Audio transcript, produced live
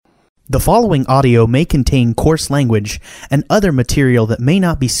The following audio may contain coarse language and other material that may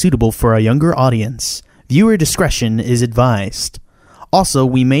not be suitable for a younger audience. Viewer discretion is advised. Also,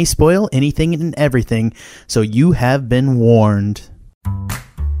 we may spoil anything and everything, so you have been warned.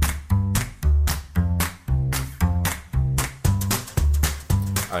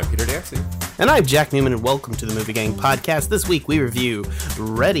 I'm Peter Dancy. And I'm Jack Newman, and welcome to the Movie Gang Podcast. This week we review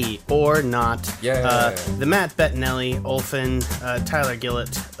Ready or Not, the Matt Bettinelli, Olfen, Tyler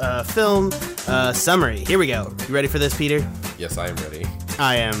Gillett film summary. Here we go. You ready for this, Peter? Yes, I am ready.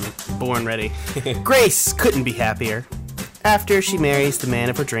 I am born ready. Grace couldn't be happier. After she marries the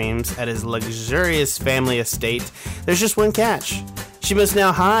man of her dreams at his luxurious family estate, there's just one catch. She must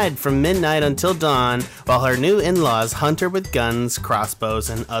now hide from midnight until dawn while her new in-laws hunt her with guns, crossbows,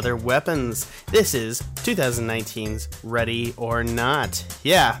 and other weapons. This is 2019's Ready or Not.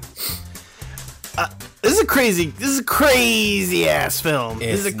 Yeah. This is a crazy ass film.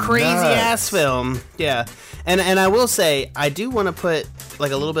 This is a crazy ass film. Yeah. And I will say, I do want to put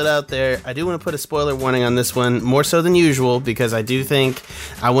like a little bit out there. I do want to put a spoiler warning on this one, more so than usual, because I do think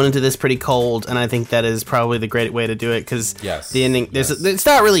I went into this pretty cold, and I think that is probably the great way to do it, because the ending, it's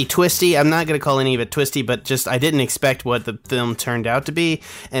not really twisty. I'm not going to call any of it twisty, but just I didn't expect what the film turned out to be,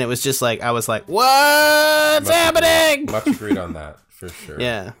 and it was just like, I was like, what's happening? Much agreed on that, for sure.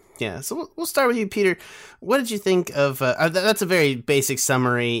 Yeah. So we'll start with you, Peter. What did you think of? That's a very basic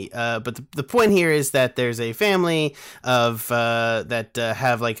summary, but the point here is that there's a family of that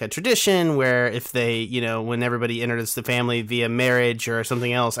have like a tradition where if they, when everybody enters the family via marriage or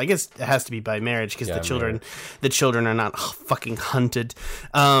something else, I guess it has to be by marriage because the children are not fucking hunted.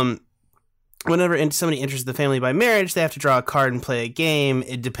 Whenever somebody enters the family by marriage, they have to draw a card and play a game.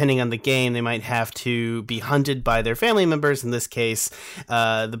 Depending on the game, they might have to be hunted by their family members. In this case,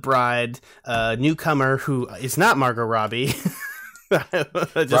 the bride, newcomer, who is not Margot Robbie. I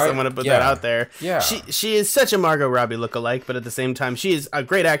want to put that out there. Yeah. She is such a Margot Robbie lookalike, but at the same time, she is a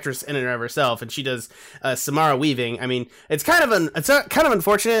great actress in and of herself, and she does Samara Weaving. I mean, it's kind of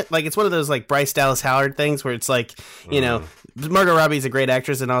unfortunate. Like, it's one of those like Bryce Dallas Howard things where it's like, Margot Robbie's a great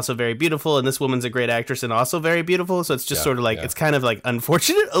actress and also very beautiful, and this woman's a great actress and also very beautiful. So it's just sort of like it's kind of like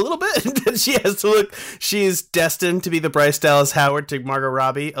unfortunate a little bit that she has to look. She is destined to be the Bryce Dallas Howard to Margot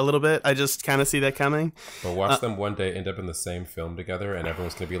Robbie a little bit. I just kind of see that coming. But watch them one day end up in the same film together, and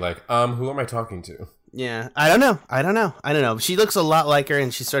everyone's gonna be like, who am I talking to? Yeah, I don't know. She looks a lot like her,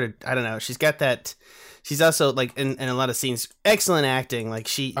 and she's sort of, I don't know. She's got that. She's also like in a lot of scenes, excellent acting. Like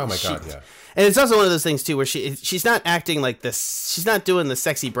God, yeah. And it's also one of those things too where she's not acting like this. She's not doing the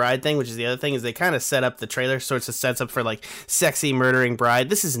sexy bride thing, which is the other thing. Is they kind of set up the trailer sorts of sets up for like sexy murdering bride.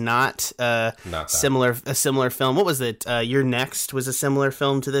 This is not a similar film. What was it? You're Next was a similar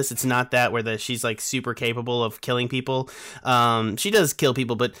film to this. It's not that where she's like super capable of killing people. She does kill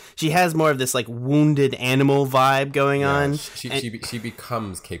people, but she has more of this like wounded animal vibe going on. She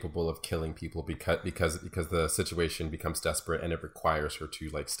becomes capable of killing people because the situation becomes desperate and it requires her to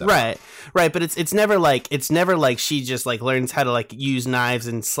like step up. Right, but it's never like she just like learns how to like use knives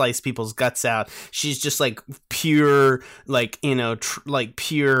and slice people's guts out. She's just like pure like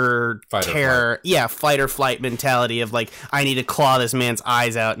pure terror. Yeah, fight or flight mentality of like, I need to claw this man's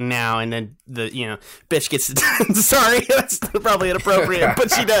eyes out now, and then the bitch gets to sorry, that's probably inappropriate, but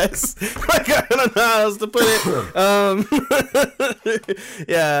she does. Like, I don't know how else to put it.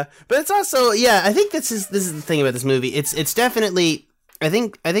 Yeah, but it's also I think this is the thing about this movie. It's definitely. I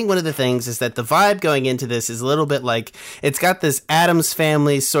think one of the things is that the vibe going into this is a little bit like, it's got this Addams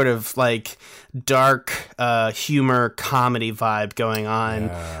Family sort of like dark humor comedy vibe going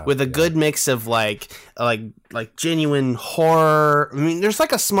on with a good mix of like genuine horror. I mean, there's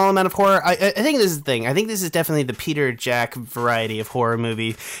like a small amount of horror. I think this is the thing. I think this is definitely the Peter Jack variety of horror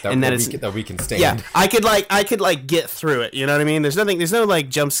movie, that we can stand. Yeah, I could get through it. You know what I mean? There's no like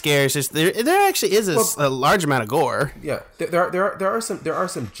jump scares. There actually is a large amount of gore. Yeah, there are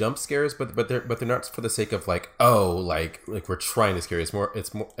some jump scares, but they're not for the sake of like, like we're trying to scare you.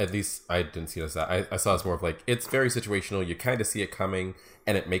 It's more, at least I didn't see it as that. I saw it as more of like, it's very situational. You kind of see it coming,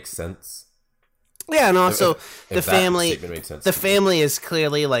 and it makes sense. Yeah, and also the family is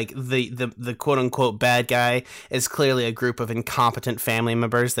clearly like the quote unquote bad guy is clearly a group of incompetent family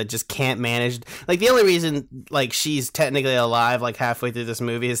members that just can't manage. Like, the only reason like she's technically alive like halfway through this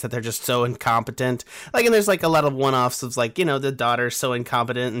movie is that they're just so incompetent. Like, and there's like a lot of one-offs of like, the daughter's so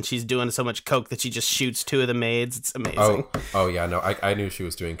incompetent and she's doing so much coke that she just shoots two of the maids. It's amazing. Oh yeah, no, I knew she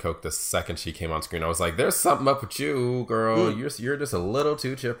was doing coke the second she came on screen. I was like, there's something up with you, girl. You're just a little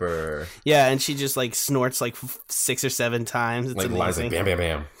too chipper. Yeah, and she just just like snorts like 6 or 7 times. It's like amazing. lines like bam, bam,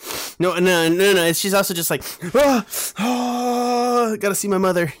 bam. No. She's also just like, gotta see my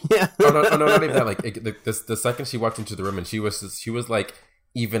mother. Yeah. No, not even that. Like the second she walked into the room and she was like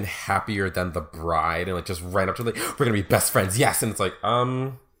even happier than the bride and like just ran up to like, we're gonna be best friends, yes. And it's like,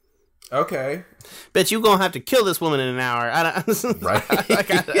 okay. Bet you gonna have to kill this woman in an hour. I don't. Right.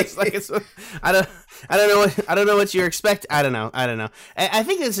 I don't know what you expect. I don't know. I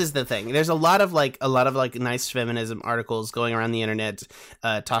think this is the thing. There's a lot of nice feminism articles going around the internet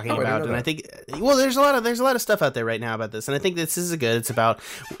talking about, and I think there's a lot of stuff out there right now about this, and I think this is good. It's about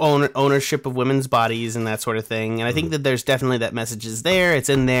ownership of women's bodies and that sort of thing, and I think that there's definitely that message is there. It's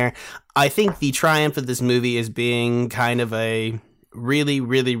in there. I think the triumph of this movie is being kind of a really,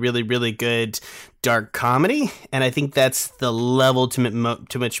 really, really, really good dark comedy, and I think that's the level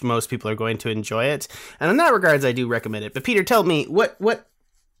to which most people are going to enjoy it. And in that regards, I do recommend it. But Peter, tell me what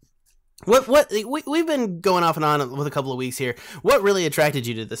we've been going off and on with a couple of weeks here. What really attracted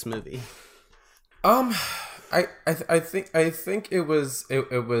you to this movie? I think it was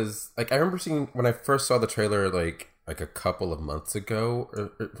like I remember seeing when I first saw the trailer like a couple of months ago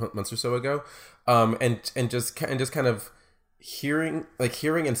or months or so ago, and just kind of hearing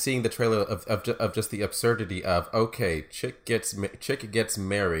and seeing the trailer of just the absurdity of, okay, chick gets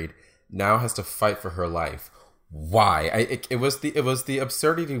married, now has to fight for her life. Why? It was the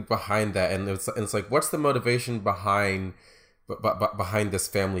absurdity behind that, and it's like, what's the motivation behind this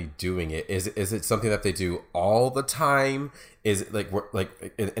family doing it? Is it something that they do all the time? Is it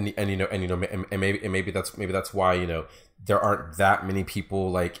maybe that's why there aren't that many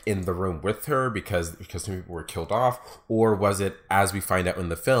people like in the room with her because some people were killed off, or was it, as we find out in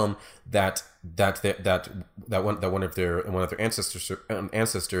the film, that one of their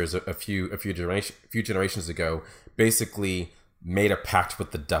ancestors a few generations ago basically made a pact with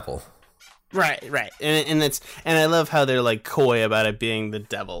the devil. Right, and I love how they're like coy about it being the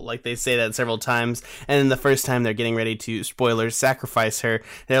devil. Like they say that several times, and then the first time they're getting ready to, spoilers, sacrifice her,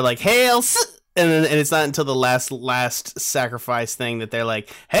 they're like, "Hail!" And it's not until the last sacrifice thing that they're like,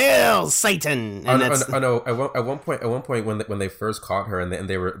 "Hail Satan!" And no. At one point when they first caught her and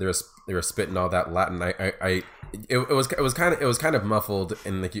they were spitting all that Latin, it was kind of muffled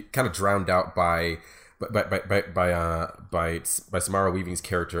and like kind of drowned out by Samara Weaving's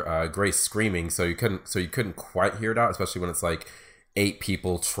character Grace screaming, so you couldn't quite hear it out, especially when it's like 8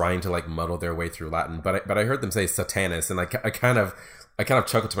 people trying to like muddle their way through Latin. But I heard them say Satanus, and I kind of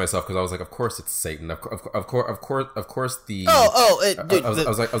chuckled to myself because I was like, of course it's Satan. Of course the I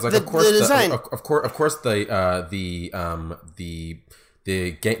was like of course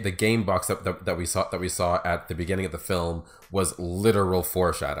the game box that we saw at the beginning of the film was literal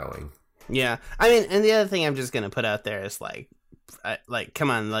foreshadowing. Yeah, I mean, and the other thing I'm just gonna put out there is like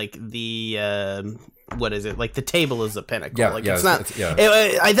come on, like the what is it? Like the table is a pinnacle. Yeah, like yeah, it's not.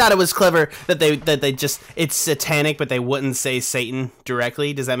 I thought it was clever that they just, it's satanic, but they wouldn't say Satan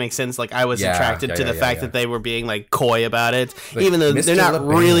directly. Does that make sense? Like I was attracted to the fact that they were being like coy about it, like, even though Mr. they're not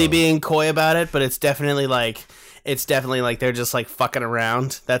really being coy about it. But it's definitely like they're just like fucking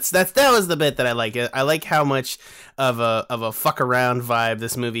around. That was the bit that I like. I like how much of a fuck around vibe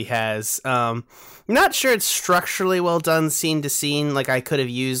this movie has. Not sure it's structurally well done scene to scene. Like I could have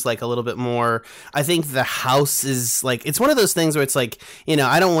used like a little bit more. I think the house is like, it's one of those things where it's like,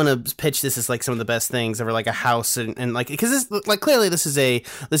 I don't want to pitch this as like some of the best things ever, like a house and like, because this, like clearly this is a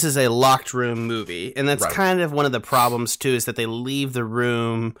locked room movie, and that's kind of one of the problems too, is that they leave the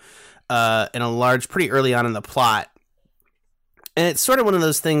room in a large, pretty early on in the plot. And it's sort of one of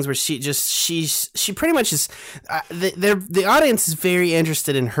those things where she pretty much is, the audience is very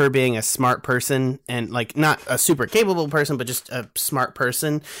interested in her being a smart person, and like not a super capable person, but just a smart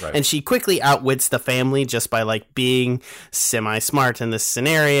person. Right. And she quickly outwits the family just by like being semi-smart in this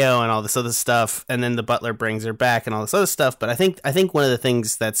scenario and all this other stuff. And then the butler brings her back and all this other stuff. But I think one of the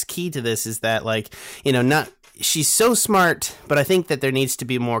things that's key to this is that like, she's so smart, but I think that there needs to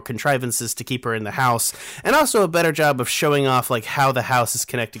be more contrivances to keep her in the house, and also a better job of showing off like how the house is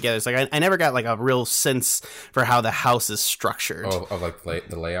connected together. It's like I never got like a real sense for how the house is structured. Oh, of like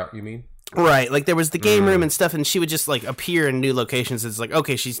the layout, you mean? Right, like there was the game room and stuff, and she would just like appear in new locations. It's like,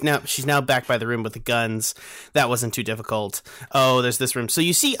 okay, she's now back by the room with the guns. That wasn't too difficult. Oh, there's this room. So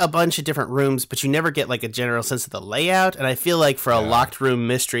you see a bunch of different rooms, but you never get like a general sense of the layout. And I feel like for a locked room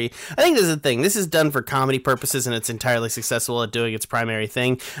mystery, I think this is the thing. This is done for comedy purposes, and it's entirely successful at doing its primary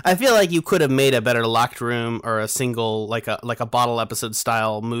thing. I feel like you could have made a better locked room or a single like a bottle episode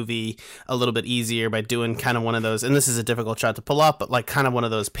style movie a little bit easier by doing kind of one of those. And this is a difficult shot to pull off, but like kind of one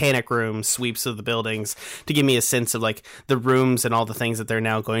of those panic rooms random sweeps of the buildings to give me a sense of like the rooms and all the things that they're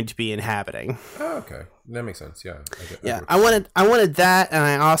now going to be inhabiting. Oh, okay, that makes sense. Yeah, I wanted that, and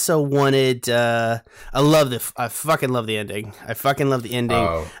I also wanted. I fucking love the ending. I fucking love the ending.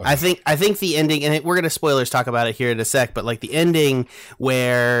 Oh, okay. I think the ending, and we're gonna spoilers talk about it here in a sec, but like the ending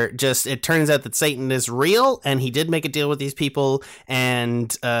where just it turns out that Satan is real, and he did make a deal with these people,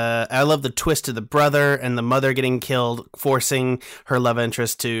 and I love the twist to the brother and the mother getting killed, forcing her love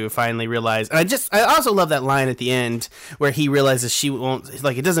interest to finally realize. And I also love that line at the end where he realizes she won't,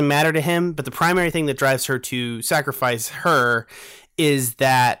 like, it doesn't matter to him, but the primary thing that drives her to sacrifice her is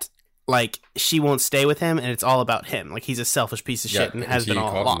that like she won't stay with him, and it's all about him. Like he's a selfish piece of shit and has been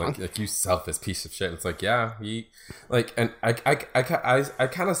all along. Like you selfish piece of shit. And it's like, yeah, he like, and I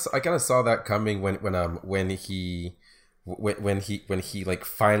kind of saw that coming when he like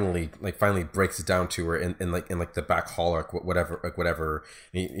finally breaks it down to her in the back hall or whatever,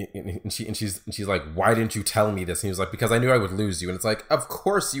 and she's like, why didn't you tell me this? And he was like, because I knew I would lose you. And it's like, of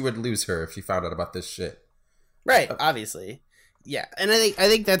course you would lose her if she found out about this shit. Right, obviously. Yeah, and I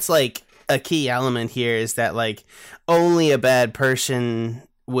think that's like a key element here is that like only a bad person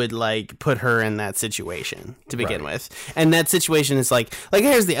would like put her in that situation to begin with. And that situation is like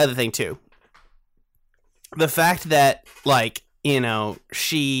here's the other thing too. The fact that like, you know,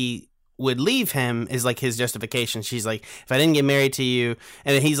 she would leave him is like his justification. She's like, if I didn't get married to you,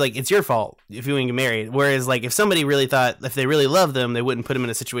 and he's like, it's your fault if you wouldn't get married. Whereas like if somebody really thought, if they really loved them, they wouldn't put him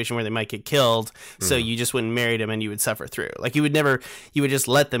in a situation where they might get killed. So you just wouldn't marry them and you would suffer through. Like you would just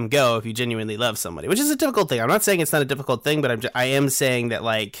let them go if you genuinely love somebody, which is a difficult thing. I'm not saying it's not a difficult thing, but I am saying that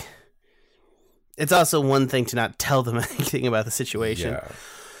like it's also one thing to not tell them anything about the situation. Yeah.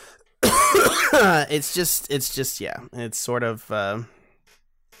 It's just yeah, it's sort of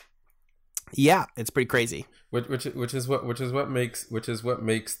yeah, it's pretty crazy. Which is what makes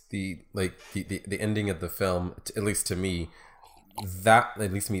the ending of the film, at least to me, that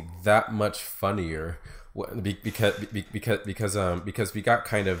much funnier. Because we got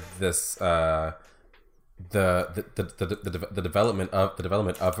kind of this the development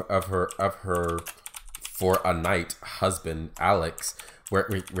of her for a night husband Alex. Where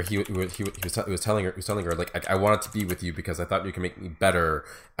he was telling her like, I wanted to be with you because I thought you could make me better,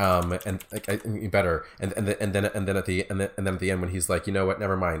 and better, and then at the end when he's like, you know what,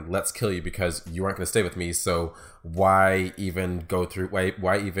 never mind, let's kill you because you aren't going to stay with me, so why even go through,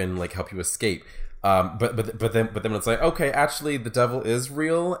 why even like help you escape? But then it's like, okay, actually the devil is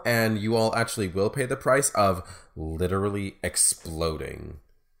real, and you all actually will pay the price of literally exploding,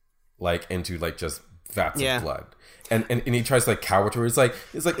 like into like just vats of blood. And he tries to like cower to her. It's like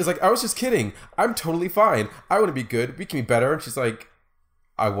I was just kidding. I'm totally fine. I want to be good. We can be better. And she's like,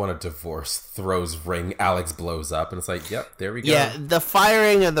 I want a divorce. Throws ring. Alex blows up, and it's like, yep, there we go. Yeah, the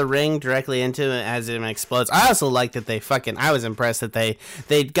firing of the ring directly into it as it explodes. I also like that I was impressed that they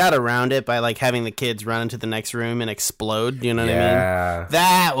got around it by like having the kids run into the next room and explode. You know what I mean?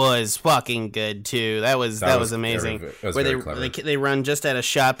 That was fucking good too. That was amazing. They run just at a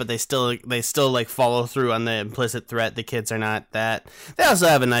shot, but they still like follow through on the implicit threat. The kids are not that. They also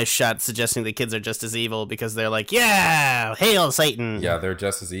have a nice shot suggesting the kids are just as evil because they're like, yeah, hail Satan. Yeah, they're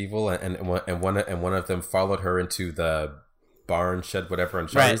just as evil, and one of them followed her into the barn shed, whatever,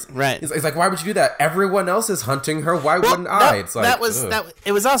 and right. He's like, why would you do that? Everyone else is hunting her. Why wouldn't I? It's like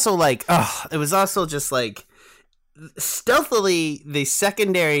it was also like, it was also just like stealthily the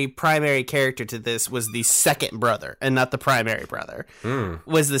primary character to this was the second brother and not the primary brother.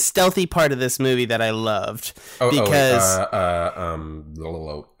 Was the stealthy part of this movie that I loved because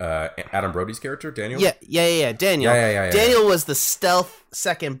Adam Brody's character Daniel. Daniel. Daniel was the stealth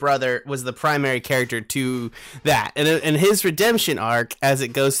second brother, was the primary character to that, and his redemption arc as it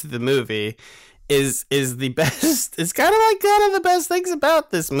goes through the movie is the best. It's kind of like one of the best things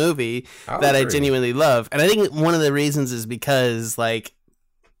about this movie that I genuinely love. And I think one of the reasons is because like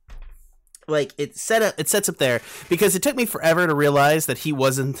it sets up there, because it took me forever to realize that he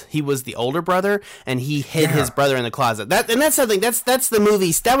was the older brother and he hid his brother in the closet. That's the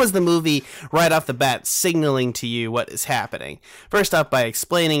movie. That was the movie right off the bat, signaling to you what is happening. First off, by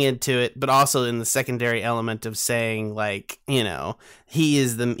explaining it to it, but also in the secondary element of saying like, you know, he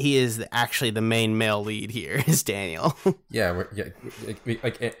is actually the main male lead here is Daniel. I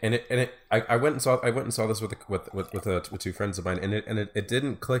went and saw this with two friends of mine, and it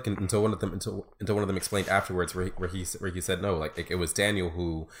didn't click until one of them explained afterwards where he said no, like it was Daniel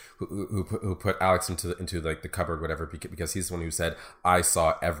who put Alex into like the cupboard, whatever, because he's the one who said, I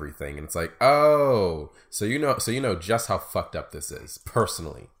saw everything. And it's like, oh, so you know just how fucked up this is.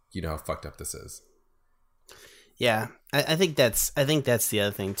 Personally, you know how fucked up this is. Yeah, I think that's the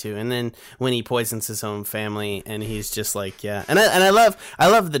other thing too. And then when he poisons his own family, and he's just like, yeah, and I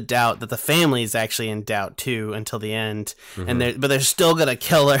love the doubt that the family is actually in doubt too until the end, and they're still gonna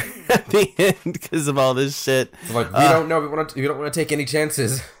kill her at the end because of all this shit. It's like, we don't know, we don't want to take any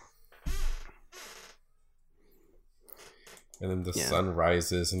chances. And then the sun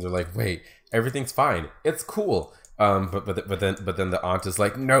rises, and they're like, wait, everything's fine, it's cool. But then the aunt is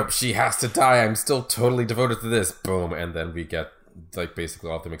like, nope, she has to die. I'm still totally devoted to this. Boom, and then we get like basically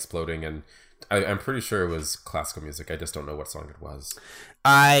all of them exploding, and I'm pretty sure it was classical music. I just don't know what song it was.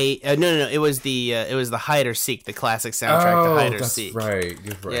 No, it was the Hide or Seek, the classic soundtrack. The Hide or Seek. Right,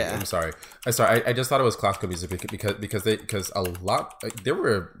 you're right. Yeah. I'm sorry. I just thought it was classical music because a lot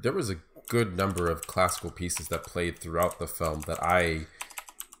there was a good number of classical pieces that played throughout the film that I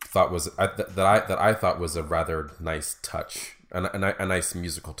thought was a rather nice touch, a nice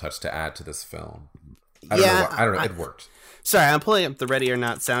musical touch to add to this film. I don't know. It worked. Sorry, I'm pulling up the Ready or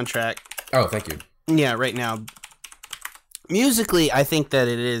Not soundtrack. Oh, thank you. Yeah, right now. Musically, I think that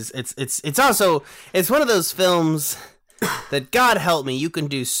it's also one of those films that, God help me, you can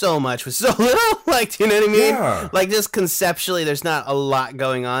do so much with so little. Like, do you know what I mean? Yeah. Like, just conceptually, there's not a lot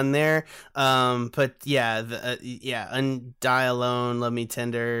going on there. But yeah, and Die Alone, Love Me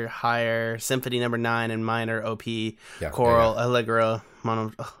Tender, Higher, Symphony No. 9, and Minor, OP, Choral, Allegro,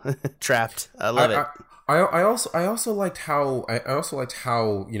 Mono, Trapped. I love it. I also liked how like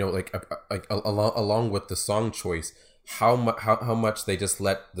along with the song choice, how much they just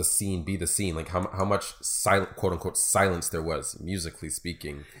let the scene be the scene, like how much silent, quote unquote, silence there was musically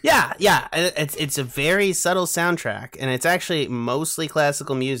speaking. Yeah, it's a very subtle soundtrack, and it's actually mostly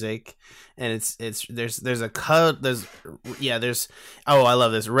classical music. And there's I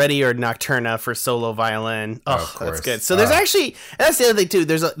love this Ready or Nocturna for solo violin. Oh, that's good. So that's the other thing too.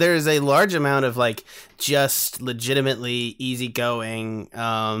 There's a large amount of like just legitimately easygoing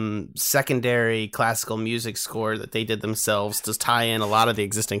secondary classical music score that they did themselves to tie in a lot of the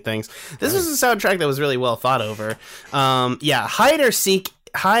existing things. This was a soundtrack that was really well thought over.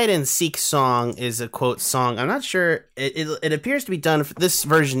 Hide and Seek song is a quote song. I'm not sure. It appears to be done. This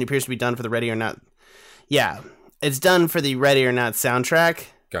version appears to be done for the Ready or Not. Yeah, it's done for the Ready or Not soundtrack.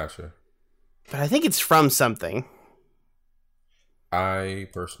 Gotcha. But I think it's from something. I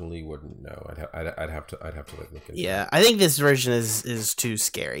personally wouldn't know. I'd have to look into it. Yeah, I think this version is too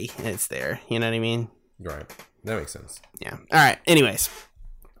scary. It's there. You know what I mean? Right. That makes sense. Yeah. All right. Anyways,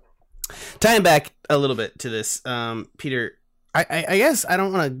 tying back a little bit to this, Peter. I guess I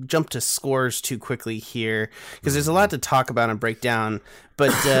don't want to jump to scores too quickly here because there's a lot to talk about and break down.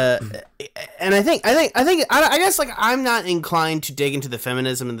 But and I guess like I'm not inclined to dig into the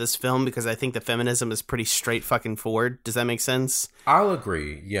feminism in this film because I think the feminism is pretty straight fucking forward. Does that make sense? I'll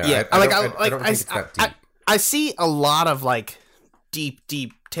agree. Yeah. Yeah. I don't think it's that deep. I see a lot of like deep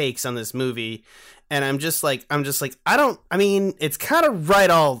takes on this movie. And I'm just like, it's kind of right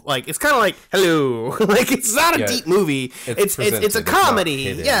all, like, it's kind of like, hello. Like, it's not a deep movie. It's a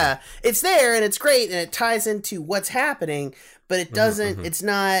comedy. Yeah. It's there and it's great and it ties into what's happening, but it doesn't, it's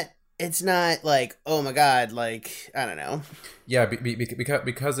not like, oh my God, like, I don't know. Yeah.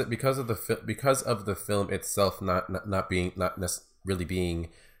 Because of the film itself not really being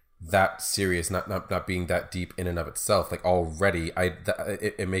that serious, not being that deep in and of itself, like already,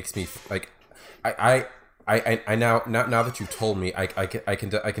 it makes me like, I now that you've told me, I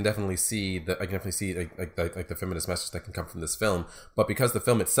can definitely see like the feminist message that can come from this film. But because the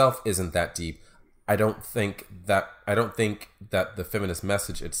film itself isn't that deep, I don't think that the feminist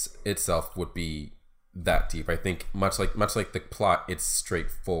message itself would be that deep. I think much like the plot, it's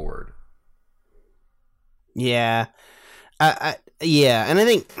straightforward. Yeah, yeah, and I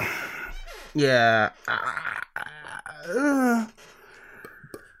think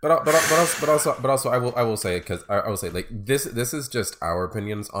But also, I will say, because I will say, like, this is just our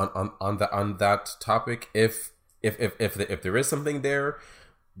opinions on that topic. If there is something there,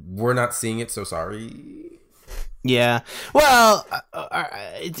 we're not seeing it. So sorry. Yeah. Well,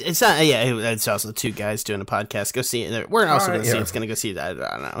 it's not. Yeah, it's also two guys doing a podcast. Go see it. We're also going to see. It's going to go see that.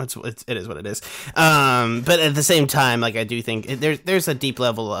 I don't know. It is what it is. But at the same time, like I do think there's a deep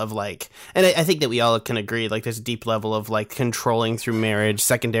level of like, and I think that we all can agree. Like there's a deep level of like controlling through marriage,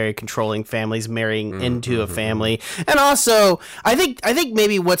 secondary controlling families, marrying into a family, and also I think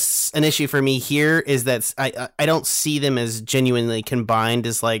maybe what's an issue for me here is that I don't see them as genuinely combined.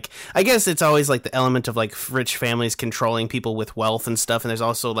 As like I guess it's always like the element of like rich families controlling people with wealth and stuff, and there's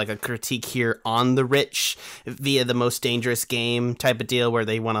also like a critique here on the rich via the Most Dangerous Game type of deal where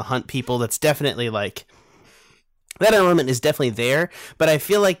they want to hunt people. That's definitely like that element is definitely there, but I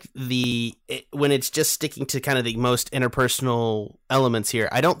feel like when it's just sticking to kind of the most interpersonal elements here,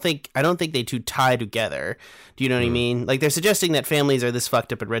 I don't think they two tie together. Do you know what I mean? Like, they're suggesting that families are this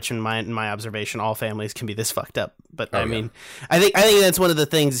fucked up and rich. In my observation, all families can be this fucked up. But I mean, I think that's one of the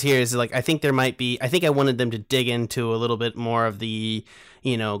things here is like I think I wanted them to dig into a little bit more of the,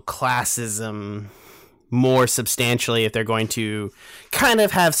 you know, classism more substantially if they're going to kind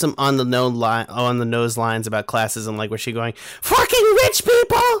of have some on the nose lines about classism, like was she going fucking rich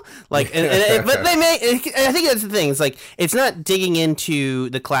people, like but they may. I think that's the thing. It's like it's not digging into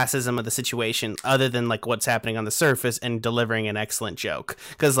the classism of the situation other than like what's happening on the surface and delivering an excellent joke.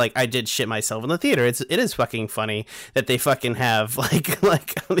 Because like I did shit myself in the theater. It is fucking funny that they fucking have like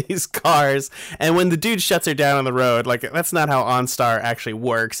these cars, and when the dude shuts her down on the road, like that's not how OnStar actually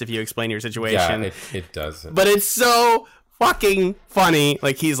works. If you explain your situation, yeah, it does. But it's so fucking funny.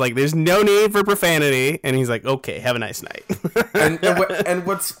 Like he's like, "There's no need for profanity," and he's like, "Okay, have a nice night." and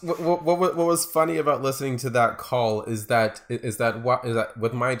what was funny about listening to that call is that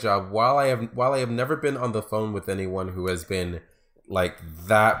with my job, while I have never been on the phone with anyone who has been like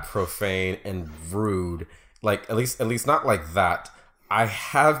that profane and rude, like at least not like that, I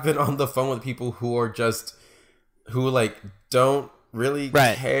have been on the phone with people who like don't really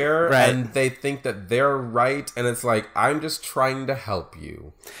care, and they think that they're right, and it's like, I'm just trying to help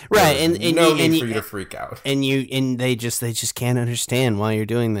you, right? There's and no need for you to freak out, and they just can't understand why you're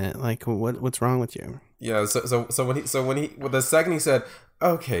doing that. Like, what's wrong with you? Yeah. So when the second he said,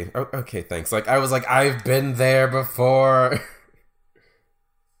 okay, thanks, like I was like, I've been there before.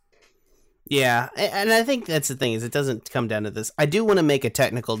 Yeah, and I think that's the thing, is it doesn't come down to this. I do want to make a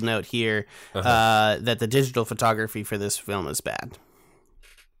technical note here that the digital photography for this film is bad.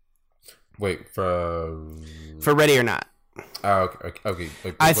 Wait, for Ready or Not. Oh, okay.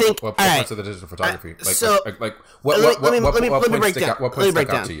 I think what all parts of the digital photography? Let me break down. What points stuck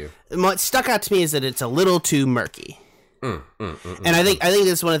out to you? What stuck out to me is that it's a little too murky. And I think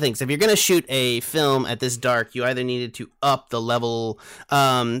that's one of the things. If you're going to shoot a film at this dark, you either needed to up the level.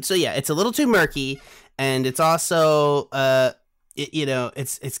 So yeah, it's a little too murky, and it's also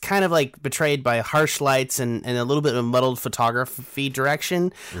it's kind of like betrayed by harsh lights and a little bit of muddled photography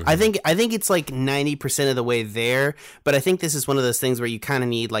direction. Mm-hmm. I think it's like 90% of the way there, but I think this is one of those things where you kind of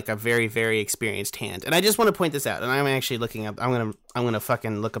need like a very, very experienced hand. And I just want to point this out, and I'm actually looking up. I'm gonna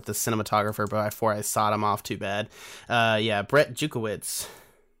fucking look up the cinematographer before I sod him off too bad. Brett Jutkowitz.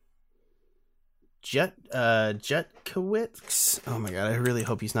 Jutkowitz. Oh my god, I really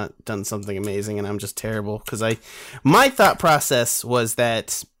hope he's not done something amazing and I'm just terrible, because my thought process was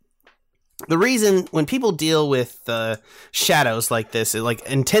that the reason when people deal with shadows like this, like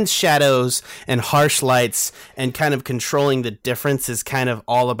intense shadows and harsh lights and kind of controlling the difference, is kind of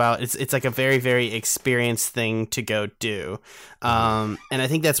all about it's like a very, very experienced thing to go do. And I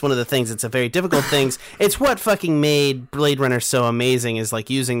think that's one of the things. It's a very difficult thing. It's what fucking made Blade Runner so amazing, is like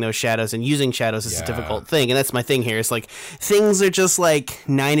using those shadows, and using shadows is a difficult thing. And that's my thing here. It's like things are just like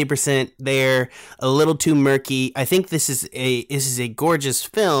 90% there, a little too murky. I think this is a gorgeous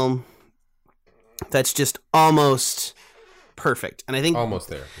film that's just almost perfect. And I think almost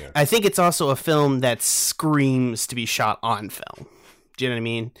there. Yeah. I think it's also a film that screams to be shot on film. Do you know what I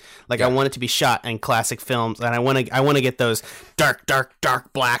mean? Like, I want it to be shot in classic films, and I want to get those dark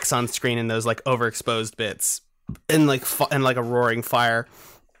blacks on screen and those like overexposed bits and like a roaring fire.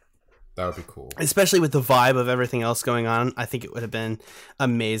 That would be cool. Especially with the vibe of everything else going on. I think it would have been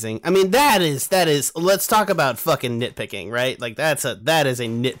amazing. I mean, that is, let's talk about fucking nitpicking, right? Like that is a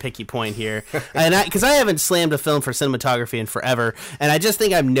nitpicky point here. And because I haven't slammed a film for cinematography in forever, and I just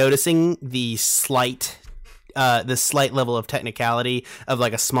think I'm noticing the slight level of technicality of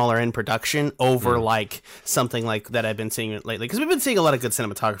like a smaller end production over like something like that I've been seeing lately, because we've been seeing a lot of good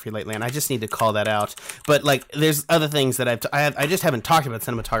cinematography lately, and I just need to call that out. But like there's other things that I just haven't talked about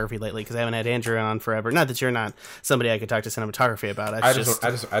cinematography lately because I haven't had Andrew on forever. Not that you're not somebody I could talk to cinematography about. I just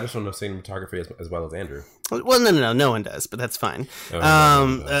don't know cinematography as well as Andrew. Well, no one does, but that's fine. But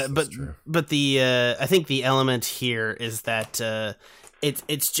I think the element here is that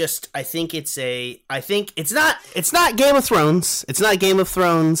It's just, I think it's not Game of Thrones. It's not Game of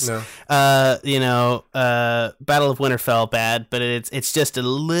Thrones. No. Battle of Winterfell bad, but it's just a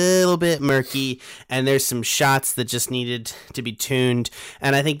little bit murky, and there's some shots that just needed to be tuned.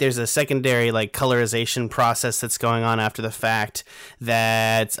 And I think there's a secondary like colorization process that's going on after the fact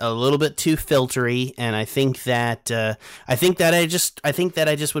that's a little bit too filtery. And I think that I just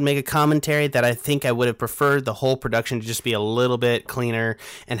would make a commentary that I think I would have preferred the whole production to just be a little bit cleaner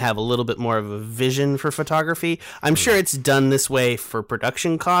and have a little bit more of a vision for photography. I'm sure it's done this way for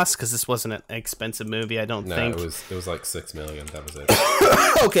production costs, because This wasn't an expensive movie, I don't No, think. it was like $6 million. That was it.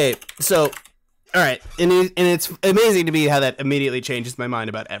 Okay, so all right, and it's amazing to me how that immediately changes my mind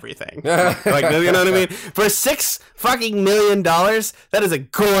about everything. Like, you know what I mean? For $6 million, that is a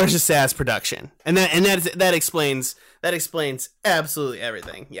gorgeous ass production, and that explains absolutely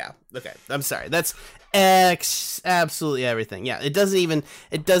everything. Yeah. Okay. I'm sorry. That's absolutely everything. Yeah. It doesn't even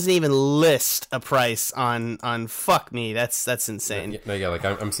list a price on Fuck Me. That's insane. Yeah, like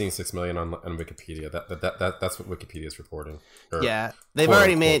I'm seeing 6 million on Wikipedia. That's what Wikipedia is reporting. Yeah. They've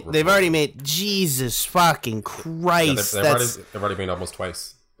already made Jesus fucking Christ. They've already made almost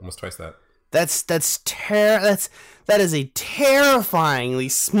twice that. That is a terrifyingly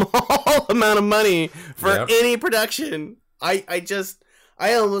small amount of money for any production. I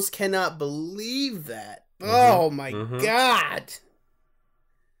almost cannot believe that. Oh my god.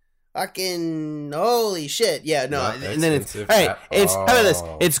 Fucking holy shit. Yeah, no. Not and then it's all expensive right. at How about this?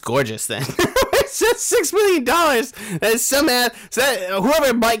 all. It's gorgeous then. It's just $6 million. That's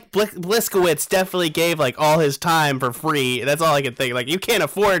whoever Mike Bliskowitz definitely gave like all his time for free. That's all I can think. Like, you can't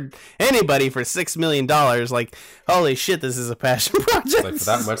afford anybody for $6 million. Like, holy shit, this is a passion project. Like, for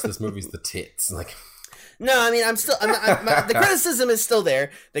that much, this movie's the tits. Like, no, I mean, the criticism is still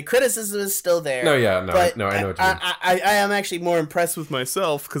there. no, yeah, no, but I know what you mean. I am actually more impressed with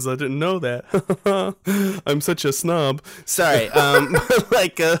myself because I didn't know that. I'm such a snob. Sorry.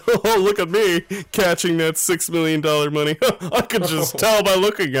 Like, oh, look at me catching that $6 million money. I could just tell by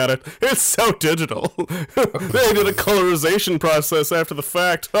looking at it. It's so digital. They did a colorization process after the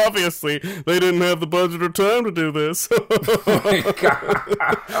fact. Obviously, they didn't have the budget or time to do this. Oh my God.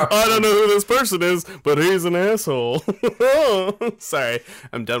 I don't know who this person is, but he's an asshole. Sorry,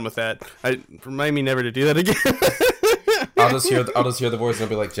 I'm done with that. Remind me never to do that again. I'll just hear the voice and I'll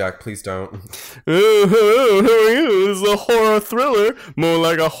be like, Jack, please don't. Hello, how are you? This is a horror thriller, more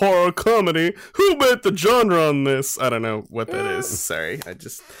like a horror comedy. Who made the genre on this? I don't know what that is. Sorry, I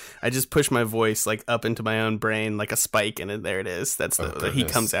just push my voice like up into my own brain like a spike, and there it is. That's the he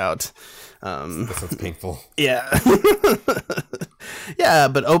comes out. That sounds painful. Yeah. Yeah,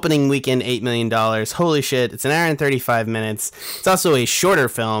 but opening weekend, $8 million. Holy shit. It's an hour and 35 minutes. It's also a shorter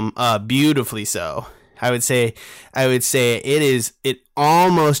film, beautifully so. I would say it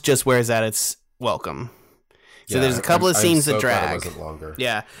almost just wears out its welcome. So there's a couple of scenes that drag. Glad it wasn't longer.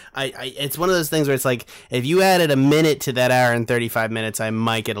 Yeah, it's one of those things where it's like, if you added a minute to that hour and 35 minutes, I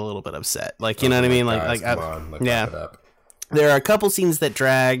might get a little bit upset. Like, you know what I mean? Yeah. Wrap it up. There are a couple scenes that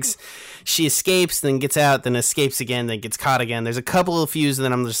drags. She escapes, then gets out, then escapes again, then gets caught again. There's a couple of fuse, and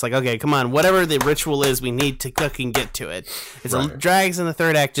then I'm just like, okay, come on. Whatever the ritual is, we need to fucking get to it. It drags in the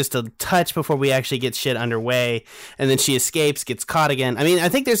third act just a touch before we actually get shit underway. And then she escapes, gets caught again. I mean, I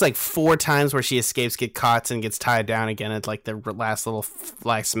think there's like 4 times where she escapes, gets caught, and gets tied down again at like the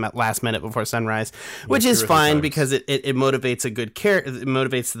last minute before sunrise, which is fine because it motivates a good character. It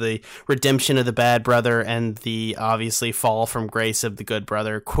motivates the redemption of the bad brother and the obviously fall from grace of the good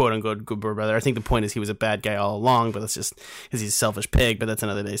brother, quote unquote good brother. I think the point is he was a bad guy all along, but that's just because he's a selfish pig. But that's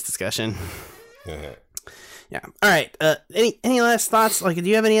another day's discussion. Yeah. All right. Any last thoughts? Like, do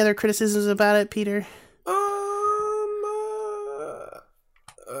you have any other criticisms about it, Peter?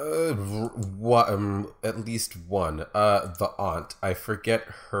 At least one. The aunt. I forget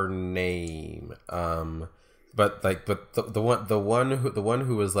her name. But the one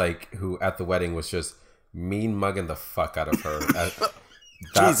who was like, who at the wedding was just mean mugging the fuck out of her.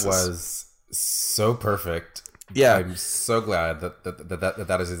 That was so perfect. Yeah, I'm so glad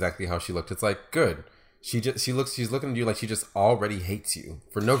that is exactly how she looked. It's like, good. She's looking at you like she just already hates you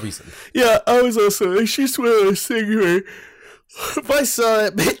for no reason. Yeah, I was also, she's one of those things where if I saw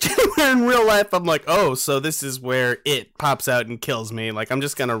it in real life, I'm like, oh, so this is where it pops out and kills me. Like, I'm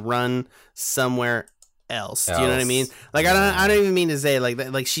just gonna run somewhere else. Do you know what I mean? Like, I don't even mean to say like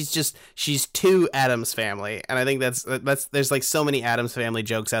that. Like, she's too Addams Family, and I think that's there's like so many Addams Family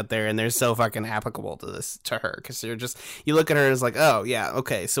jokes out there, and they're so fucking applicable to her, because you look at her and it's like, oh yeah,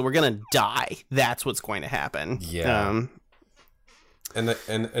 okay, so we're gonna die. That's what's going to happen. Yeah.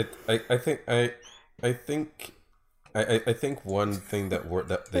 I think one thing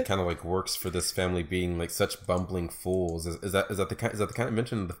that kind of like works for this family being like such bumbling fools is that the kind of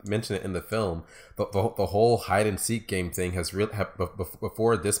mention it in the film. The whole hide and seek game thing has really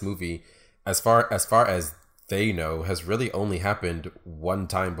before this movie, as far as they know, has really only happened one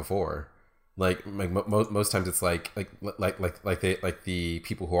time before. Like most times it's like the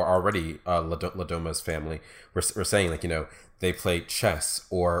people who are already Ladoma's family were saying, like, you know, they play chess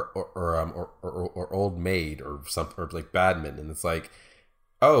or old maid or something, or like badminton, and it's like,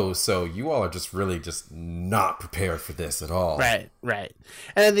 oh, so you all are just really just not prepared for this at all. Right.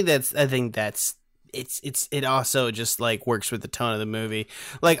 And I think that's it also just like works with the tone of the movie.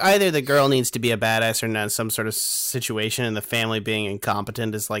 Like either the girl needs to be a badass or not in some sort of situation, and the family being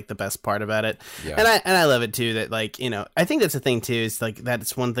incompetent is like the best part about it. Yeah. And I love it too that like, you know, I think that's the thing too, is like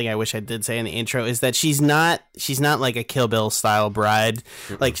that's one thing I wish I did say in the intro, is that she's not like a Kill Bill style bride.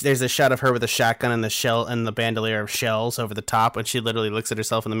 Like there's a shot of her with a shotgun and the shell and the bandolier of shells over the top, and she literally looks at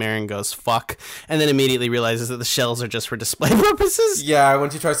herself in the mirror and goes fuck, and then immediately realizes that the shells are just for display purposes. Yeah, when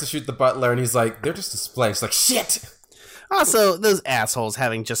she tries to shoot the butler and he's like, they're just display. It's like, shit. Also, those assholes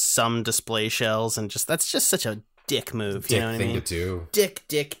having just some display shells, and that's just such a dick move. You know what I mean? Dick thing to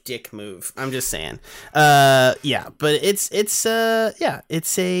do. Dick move. I'm just saying. Yeah, but it's a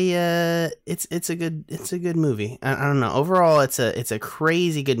good movie. I don't know. Overall, it's a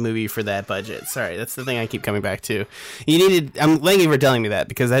crazy good movie for that budget. Sorry, that's the thing I keep coming back to. Thank you for telling me that,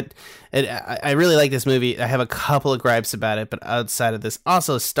 because I really like this movie. I have a couple of gripes about it, but outside of this,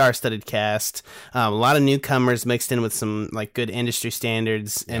 also a star-studded cast, a lot of newcomers mixed in with some like good industry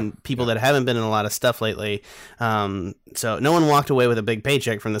standards and people that haven't been in a lot of stuff lately. So no one walked away with a big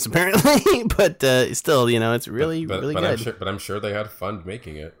paycheck from this apparently, but still, you know, it's really good. I'm sure they had fun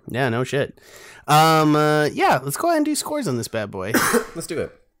making it. Yeah, no shit. Yeah, let's go ahead and do scores on this bad boy. Let's do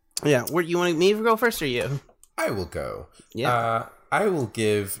it. Yeah, you want me to go first or you? I will go. Yeah. I will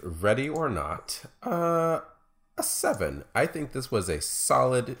give Ready or Not a 7. I think this was a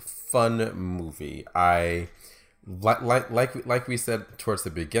solid, fun movie. I like we said towards the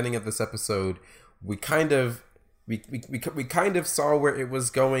beginning of this episode, we kind of saw where it was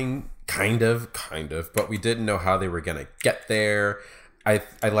going, kind of, but we didn't know how they were gonna get there. I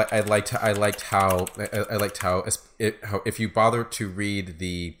liked how if you bother to read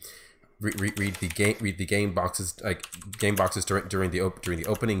the game boxes during the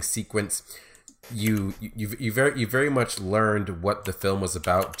opening sequence, you very much learned what the film was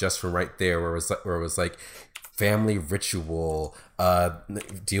about just from right there, where it was like family ritual,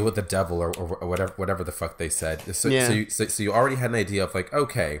 deal with the devil or whatever the fuck they said. So you already had an idea of like,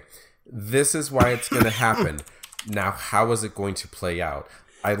 okay, this is why it's going to happen. Now, how is it going to play out?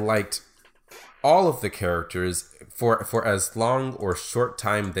 I liked all of the characters for as long or short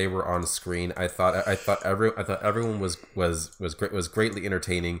time they were on screen. I thought everyone was greatly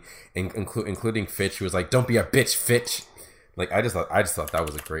entertaining, including Fitch, who was like, "Don't be a bitch, Fitch." Like I just thought that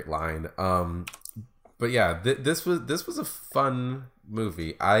was a great line. But yeah, this was a fun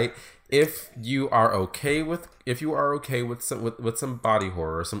movie. If you are okay with some body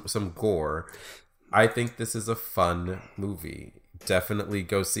horror, some gore, I think this is a fun movie. Definitely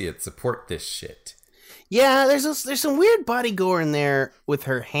go see it. Support this shit. Yeah, there's some weird body gore in there with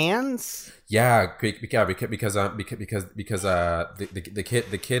her hands. Yeah, because the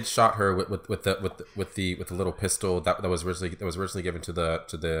kid shot her with the little pistol that was originally given to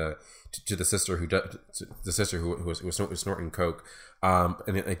the sister who was snorting coke,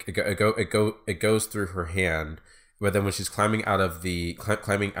 and it goes through her hand. But then when she's climbing out of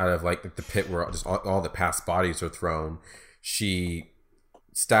like the pit where just all the past bodies are thrown, she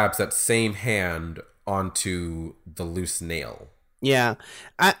stabs that same hand onto the loose nail. Yeah,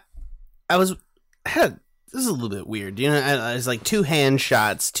 this is a little bit weird. You know, it's like two hand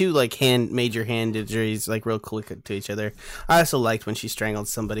shots, two like major hand injuries, like real quick to each other. I also liked when she strangled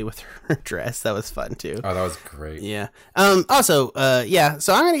somebody with her dress. That was fun too. Oh, that was great. Yeah. Also, yeah.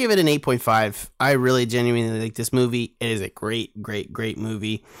 So I'm gonna give it an 8.5. I really genuinely like this movie. It is a great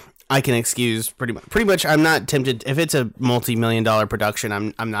movie. I can excuse pretty much. I'm not tempted if it's a multi-million-dollar production.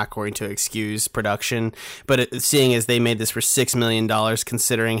 I'm not going to excuse production, but seeing as they made this for $6 million,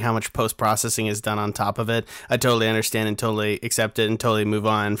 considering how much post-processing is done on top of it, I totally understand and totally accept it and totally move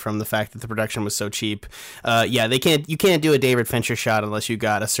on from the fact that the production was so cheap. Yeah, you can't do a David Fincher shot unless you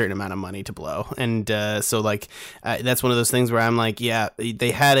got a certain amount of money to blow, and so like that's one of those things where I'm like, yeah,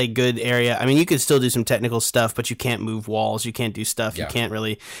 they had a good area. I mean, you could still do some technical stuff, but you can't move walls, you can't do stuff, yeah.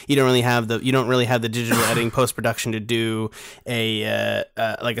 You don't really have the digital editing post production to do a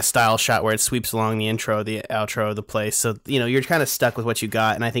like a style shot where it sweeps along the intro, the outro of the place. So you're kind of stuck with what you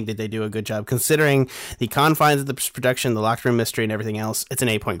got, and I think that they do a good job considering the confines of the production, the locked room mystery, and everything else. It's an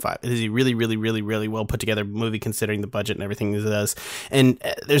 8.5. It is a really, really, really, really well put together movie considering the budget and everything it does. And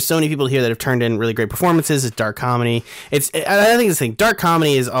there's so many people here that have turned in really great performances. It's dark comedy. I think this thing, dark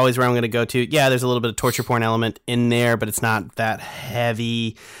comedy is always where I'm going to go to. Yeah, there's a little bit of torture porn element in there, but it's not that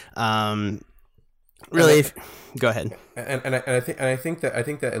heavy. Really, go ahead. And I think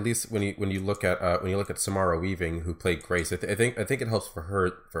that at least when you look at Samara Weaving, who played Grace, I think it helps for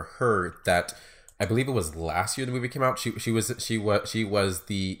her that I believe it was last year the movie came out. She was the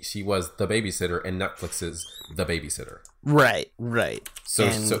babysitter in Netflix's The Babysitter. Right.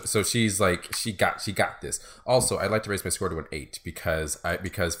 So she's like she got this. Also, I'd like to raise my score to an 8 because I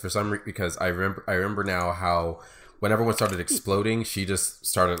remember now how when everyone started exploding, she just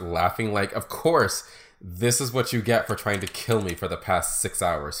started laughing like, of course, this is what you get for trying to kill me for the past 6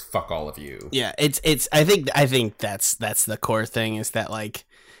 hours. Fuck all of you. Yeah, it's I think that's the core thing, is that like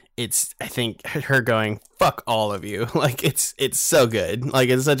it's, I think, her going, fuck all of you. Like, it's so good. Like,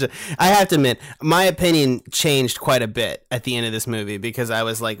 it's such a, I have to admit, my opinion changed quite a bit at the end of this movie, because I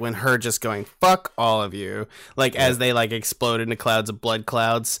was like, when her just going, fuck all of you, like, as they like explode into clouds of blood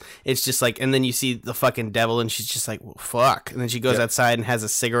clouds, it's just like, and then you see the fucking devil and she's just like, well, fuck. And then she goes outside and has a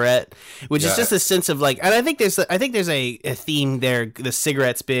cigarette, which is just a sense of like, and I think there's a theme there, the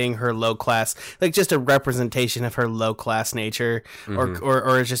cigarettes being her low class, like just a representation of her low class nature,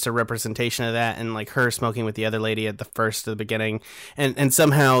 or just a representation of that, and like her smoking with the other lady at the beginning, and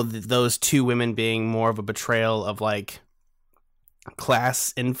somehow those two women being more of a betrayal of like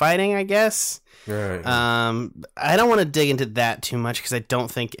class infighting, I guess. Right. I don't want to dig into that too much, because I don't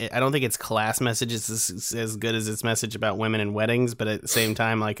think its class message is as good as its message about women and weddings, but at the same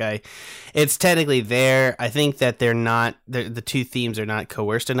time, like it's technically there. I think that the two themes are not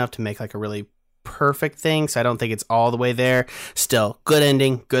coerced enough to make like a really perfect thing, so I don't think it's all the way there. Still, good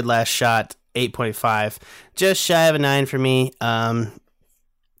ending, good last shot. 8.5, just shy of a 9 for me.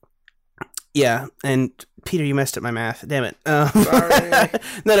 Yeah, and Peter, you messed up my math. Damn it. Sorry.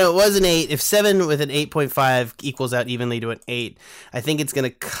 No, it was an 8. If 7 with an 8.5 equals out evenly to an 8, I think it's going to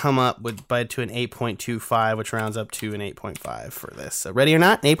come up to an 8.25, which rounds up to an 8.5 for this. So ready or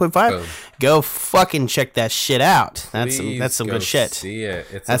not, an 8.5? Go fucking check that shit out. That's some good shit. See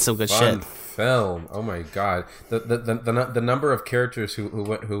it. That's some good shit. Film. Oh my god. The number of characters who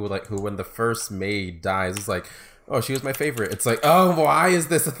when the first maid dies, it's like, oh, she was my favorite. It's like, oh, why is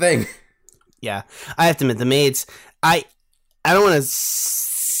this a thing? Yeah, I have to admit, the maids, I don't want to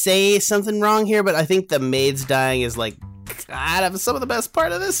say something wrong here, but I think the maids dying is like kind of some of the best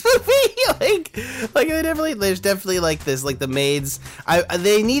part of this movie. like there's definitely like this, like the maids,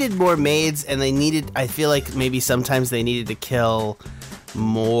 they needed more maids, and I feel like maybe sometimes they needed to kill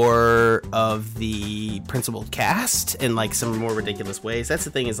more of the principal cast in like some more ridiculous ways. That's the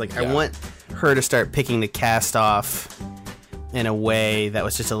thing, is like, I want her to start picking the cast off in a way that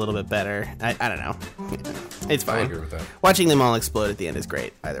was just a little bit better. I don't know. It's fine. I agree with that. Watching them all explode at the end is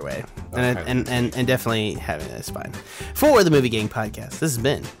great, either way. And definitely having it is fine. For the Movie Gang Podcast, this has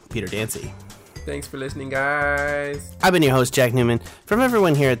been Peter Dancy. Thanks for listening, guys. I've been your host, Jack Newman. From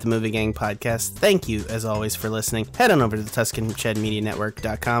everyone here at the Movie Gang Podcast, thank you, as always, for listening. Head on over to the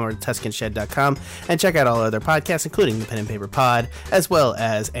TuscanShedMediaNetwork.com or TuscanShed.com and check out all our other podcasts, including the Pen and Paper Pod, as well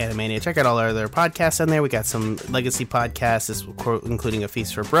as Animania. Check out all our other podcasts on there. We got some legacy podcasts, including A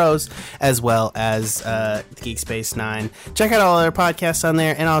Feast for Bros, as well as Geek Space 9. Check out all our podcasts on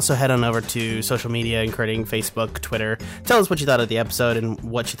there, and also head on over to social media, including Facebook, Twitter. Tell us what you thought of the episode and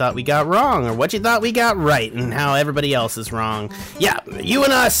what you thought we got wrong, or what you thought we got right, and how everybody else is wrong. Yeah, you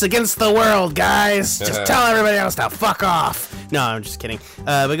and us against the world, guys. Just tell everybody else to fuck off. No, I'm just kidding.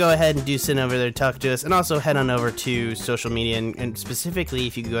 But go ahead and do send over there, talk to us, and also head on over to social media, and specifically,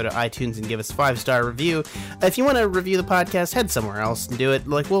 if you go to iTunes and give us a 5-star review. If you want to review the podcast, head somewhere else and do it.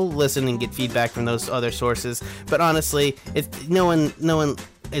 Like, we'll listen and get feedback from those other sources. But honestly, if no one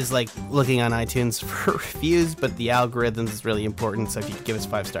is like looking on iTunes for reviews, but the algorithms is really important, so if you could give us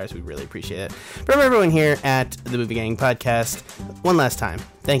 5 stars, we'd really appreciate it. From everyone here at the Movie Gang Podcast, one last time,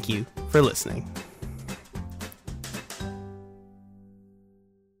 thank you for listening.